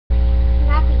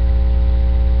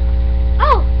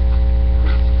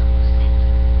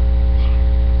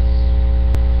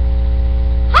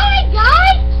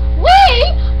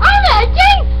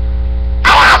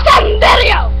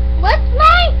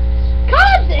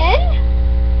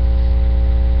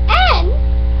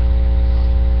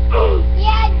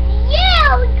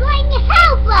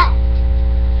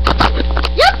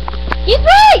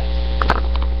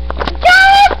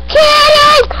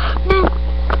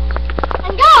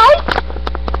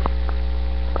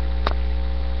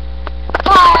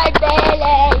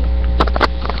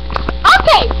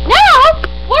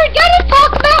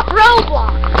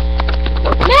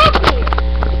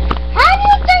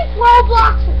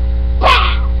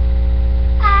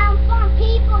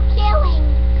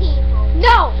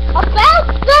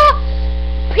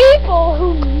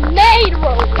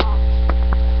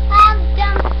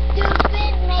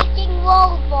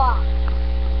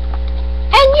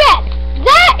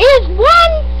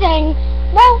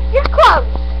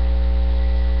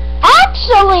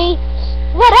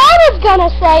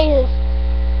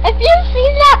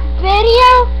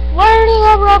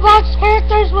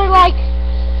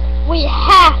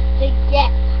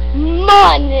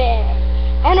money.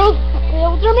 And it was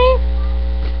builder me.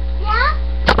 Yeah?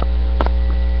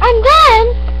 And then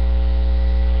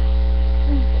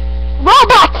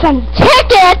Robux and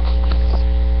tickets.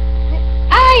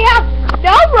 I have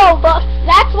no Robux.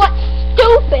 That's what's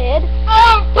stupid.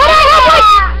 But I have like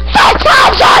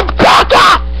 6,000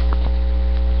 tickets.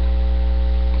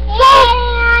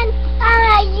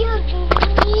 And you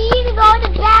need to go to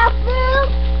the bathroom.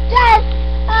 Just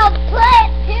put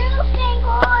 2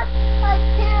 fingers or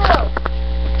 2.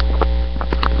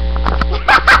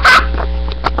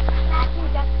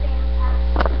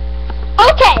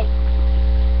 Okay.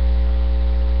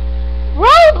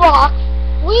 Roblox,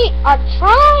 we are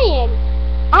trying.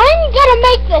 I'm gonna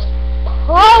make this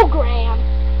program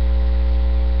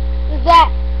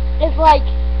that is like,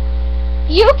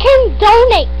 you can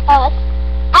donate us.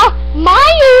 My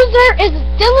user is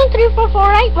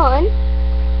Dylan34481,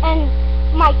 and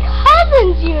my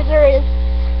cousin's user is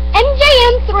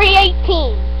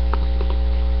MJM318.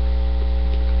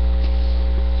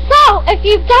 So, if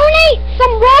you donate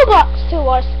some Robux to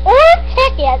us or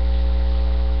tickets,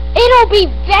 it'll be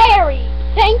very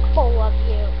thankful of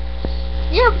you.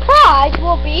 Your prize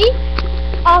will be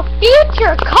a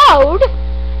future code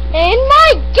in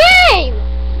my game.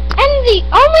 And the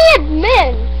only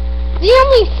admins, the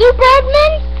only super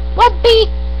admins will be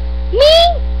me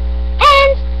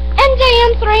and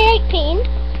MJM318.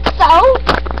 So,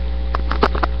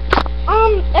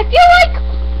 if you like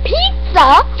pizza,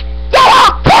 get a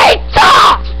pizza!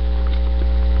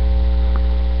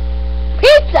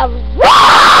 Pizza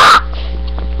rocks!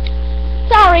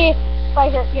 Sorry if I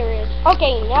hurt your ears.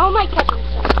 Okay, now my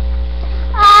cousin's turn.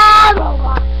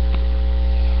 Roblox.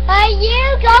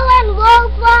 You go on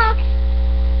Roblox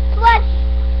plus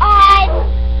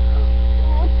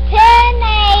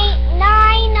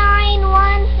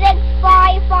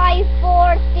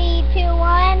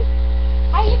 1089916554C21.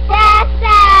 That's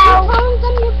telling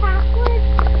them your password?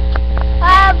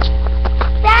 That's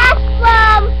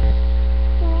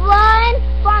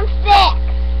from 6.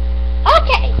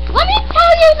 Okay, let me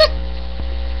tell you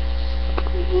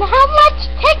how much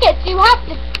tickets you have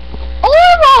to, or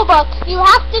Robux you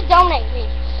have to donate me.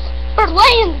 For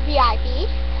Land's VIP,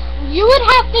 you would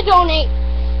have to donate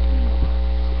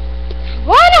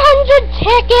 100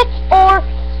 tickets or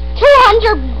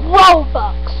 200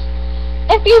 Robux.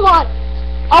 If you want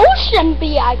Ocean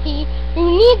VIP, you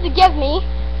need to give me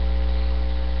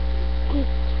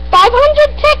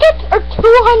 500 tickets or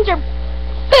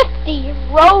 250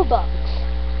 Robux.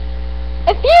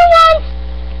 If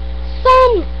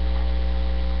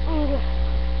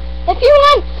you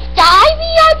want Sky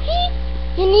VIP,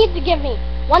 you need to give me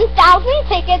 1,000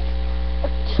 tickets or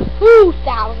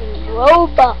 2,000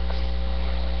 Robux.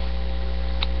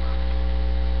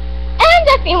 And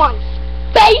if you want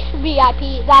Space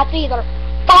VIP, that's either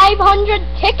 500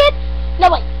 tickets,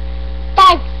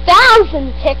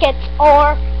 5,000 tickets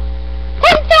or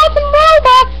 10,000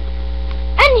 Robux.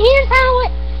 And here's how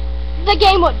the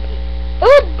game would be. It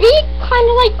would be kind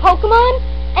of like Pokemon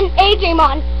and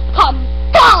Agumon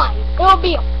combined. It would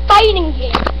be a fighting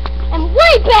game, and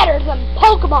way better than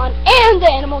Pokemon and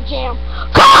Animal Jam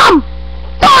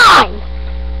combined,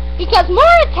 because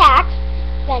more attacks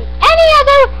than any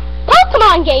other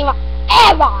Pokemon game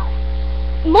ever.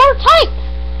 More types: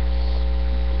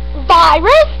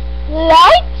 Virus,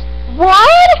 Light,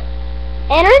 Water,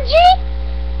 Energy,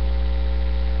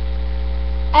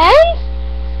 and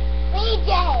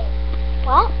BJ.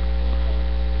 What?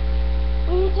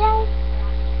 BJ?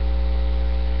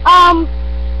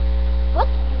 What's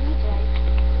BJ?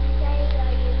 BJ,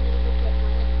 you need to get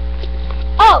money.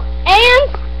 Oh, and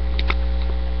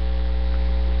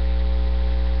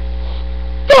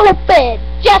stupid!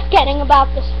 Just kidding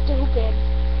about the stupid.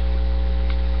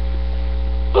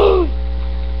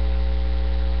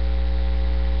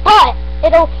 But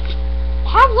it'll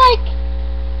have like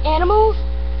animals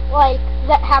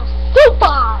that have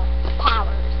super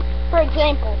powers. For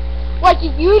example, like a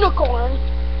unicorn.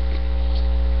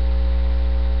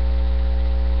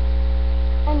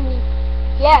 And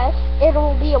yes,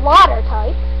 it'll be a water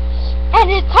type.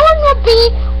 And its tongue will be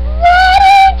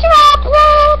water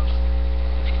droplets.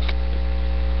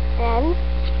 And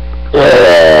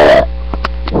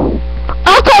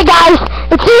okay, guys,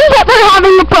 it seems that they're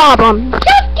having a problem.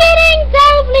 Just kidding,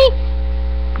 that was me.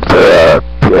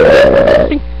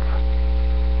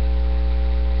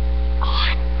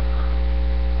 On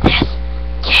this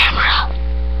camera.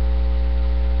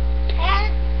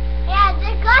 And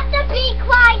they got to be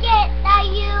quiet that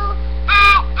you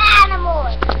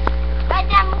animals. But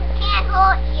them can't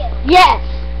hurt you. Yes,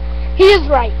 he is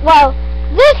right. Well,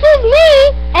 this is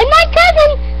me and my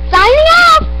cousin signing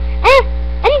off. And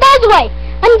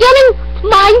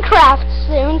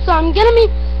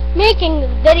making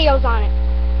videos on it.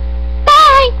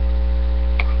 Bye!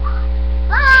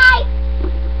 Bye!